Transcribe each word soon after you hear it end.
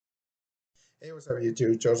Hey, what's up,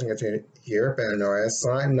 YouTube? Joseph Gatun here, better known as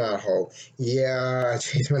Sonic Knothole. Yeah, I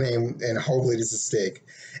changed my name, and hopefully this is stick.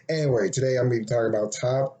 Anyway, today I'm going to be talking about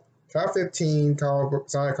top 15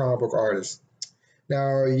 Sonic comic book artists.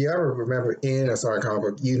 Now, you ever remember in a Sonic comic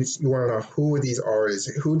book, you want to know who are these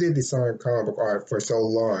artists, who did the Sonic comic book art for so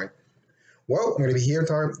long? Well, I'm going to be here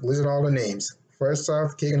talking, listing all the names. First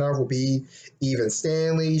off, kicking off will be Evan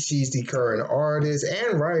Stanley. She's the current artist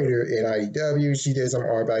and writer in IDW. She did some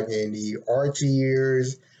art back in the Archie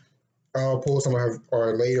years. I'll pull some of her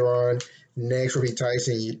art later on. Next will be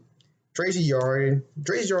Tracy Yarn.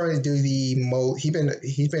 Tracy Yarn is do the most.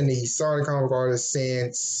 He's been the Sonic comic artist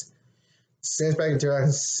since back in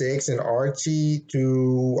 2006 in Archie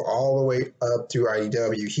to all the way up to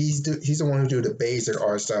IDW. He's the one who do the basic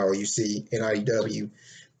art style you see in IDW.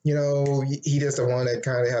 You know, he just the one that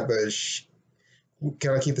kind of have the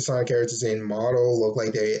kind of keep the Sonic characters in model, look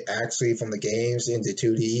like they actually from the games into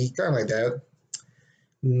 2D, kind of like that.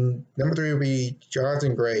 Number three would be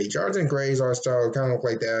Jonathan Gray. Jonathan Gray's art style kind of look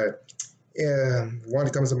like that. Yeah, one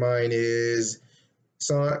that comes to mind is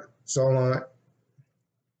Solon,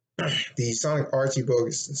 the Sonic Archie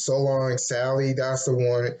books, So Long Sally. That's the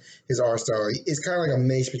one. His art style. It's kind of like a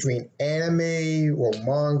mix between anime or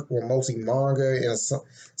manga, or mostly manga, and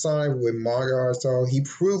Sonic with manga art style. He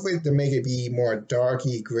proved it to make it be more dark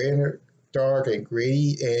and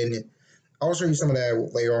gritty, and I'll show you some of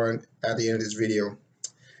that later on at the end of this video.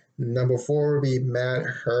 Number four would be Matt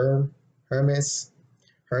Hermes.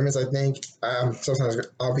 Hermes, I think. Sometimes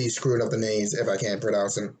I'll be screwing up the names if I can't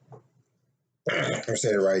pronounce them or say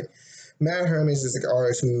it right. Matt Hermes is an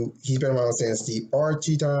artist who he's been around since the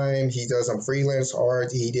Archie time. He does some freelance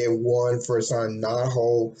art. He did one for Son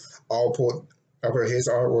Knothole. I'll put his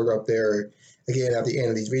artwork up there again at the end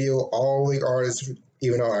of this video. All the artists,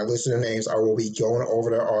 even though I listed their names, I will be going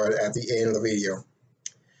over their art at the end of the video.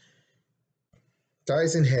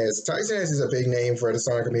 Tyson Hess. Tyson Hess is a big name for the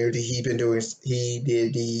Sonic community. He did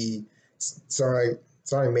the Sonic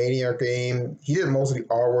Mania game. He did most of the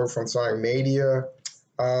artwork from Sonic Mania,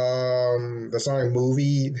 the Sonic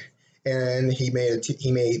movie, and he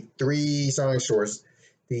made three Sonic shorts: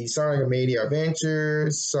 the Sonic Mania Adventure,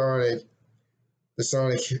 the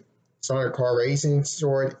Sonic Car Racing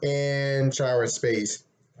short, and Shower in Space.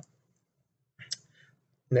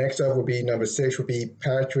 Next up will be number six will be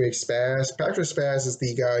Patrick Spaz. Patrick Spaz is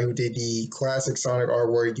the guy who did the classic Sonic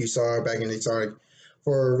artwork you saw back in the Sonic.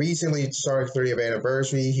 For recently Sonic 30th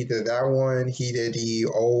anniversary, he did that one. He did the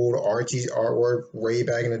old Archie artwork way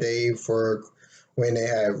back in the day for when they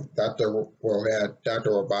had Dr.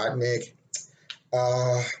 Robotnik.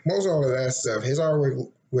 Most of all of that stuff. His artwork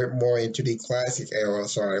went more into the classic era of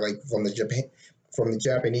Sonic, like from the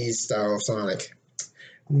Japanese style of Sonic.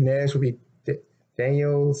 Next would be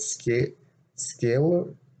Daniel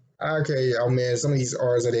Skiller. Okay, oh man, some of these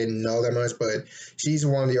artists I didn't know that much, but she's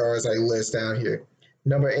one of the artists I list down here.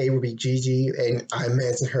 Number 8 would be Gigi, and I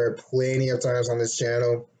mentioned her plenty of times on this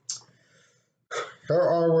channel. Her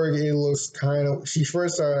artwork, it looks she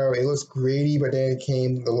first started out, it looks gritty, but then it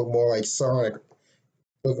came to look more like Sonic.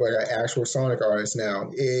 Look like an actual Sonic artist now.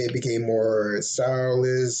 It became more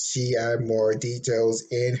stylish. She added more details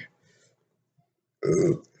in,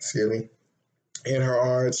 excuse me. In her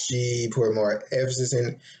art, she put more emphasis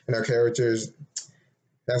in her characters.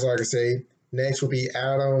 That's all I can say. Next will be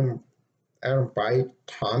Adam Byte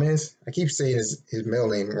Thomas. I keep saying his middle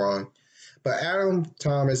name wrong. But Adam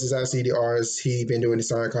Thomas is actually the artist. He's been doing the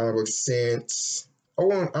Sonic comic book since, I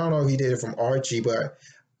don't know if he did it from Archie, but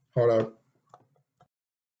hold up.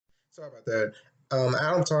 Sorry about that.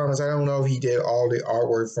 Adam Thomas, I don't know if he did all the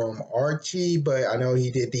artwork from Archie, but I know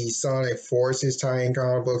he did the Sonic Forces tie-in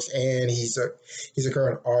comic books, and he's a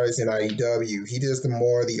current artist in IDW. He does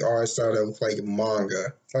the art style that looks like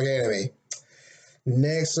manga, like anime.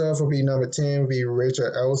 Next up will be number 10 will be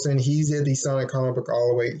Richard Elson. He did the Sonic comic book all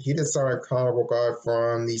the way. He did Sonic comic book art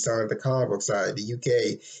from the Sonic the comic book side, the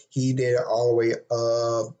UK. He did it all the way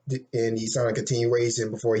up in the Sonic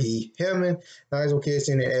continuation before him and Nigel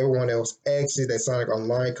Kitchen and everyone else exited that Sonic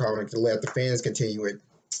Online comic to let the fans continue it.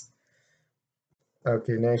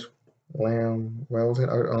 Okay, next, Lamb Weldon.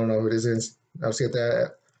 I don't know who this is. I'll skip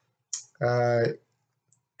that.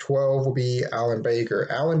 12 will be Alan Baker.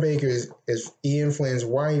 Alan Baker is Ian Flynn's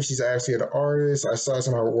wife. She's actually an artist. I saw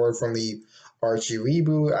some of her work from the Archie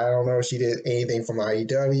reboot. I don't know if she did anything from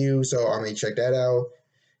IDW, so I may check that out.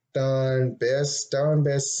 Don Best,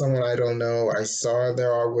 someone I don't know. I saw their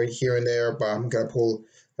artwork here and there, but I'm going to pull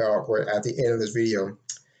their artwork at the end of this video.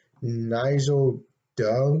 Nigel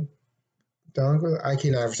Dungle, I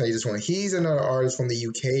cannot say this one. He's another artist from the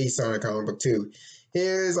UK Sonic comic book too.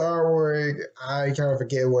 His artwork, I kind of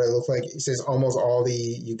forget what it looks like. It says almost all the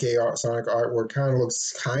UK Sonic artwork kind of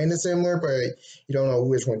looks kind of similar, but you don't know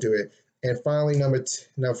which one to it. And finally, number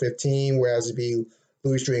 15, whereas it be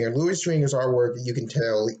Louis Stringer. Louis Stringer's artwork, you can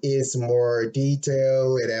tell, is more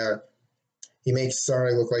detailed. He makes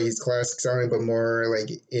Sonic look like he's classic Sonic, but more like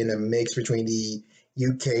in a mix between the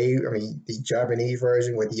the Japanese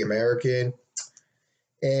version with the American.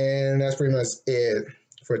 And that's pretty much it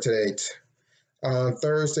for today. On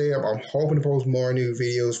Thursday, I'm hoping to post more new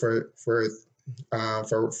videos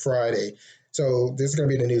for Friday. So this is gonna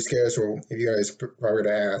be the new schedule. If you guys probably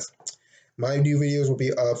to ask, my new videos will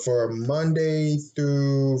be up for Monday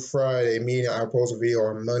through Friday. Meaning I'll post a video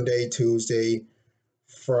on Monday, Tuesday,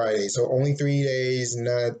 Friday. So only 3 days,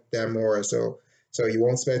 not that more. So you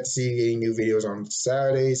won't expect to see any new videos on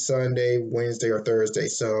Saturday, Sunday, Wednesday, or Thursday.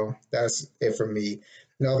 So that's it for me.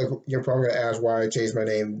 Now you're probably gonna ask why I changed my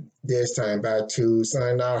name this time back to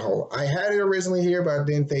Silent Knothole. I had it originally here, but I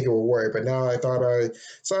didn't think it would work. But now I thought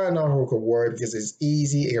Silent Knothole could work because it's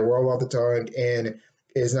easy, it can roll off the tongue, and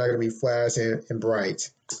it's not gonna be flash and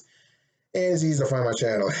bright. And it's easy to find my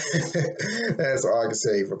channel. That's all I can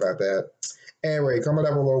say about that. Anyway, comment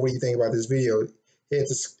down below what you think about this video. Hit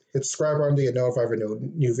the subscribe button to get notified for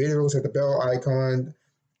new videos. Hit the bell icon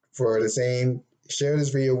for the same. Share this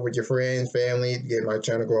video with your friends, family, to get my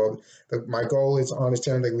channel grow. My goal is on this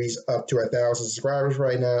channel to reach up to 1,000 subscribers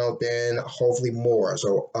right now, then hopefully more.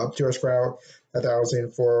 So up to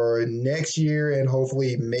 1,000 for next year, and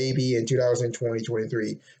hopefully maybe in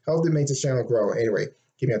 2023. Help to make this channel grow. Anyway,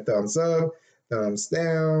 give me a thumbs up, thumbs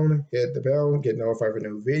down, hit the bell, get notified for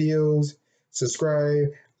new videos,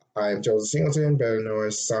 subscribe. I'm Joseph Singleton, better known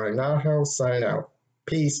as Sonic Knothole, signing out.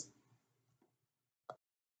 Peace.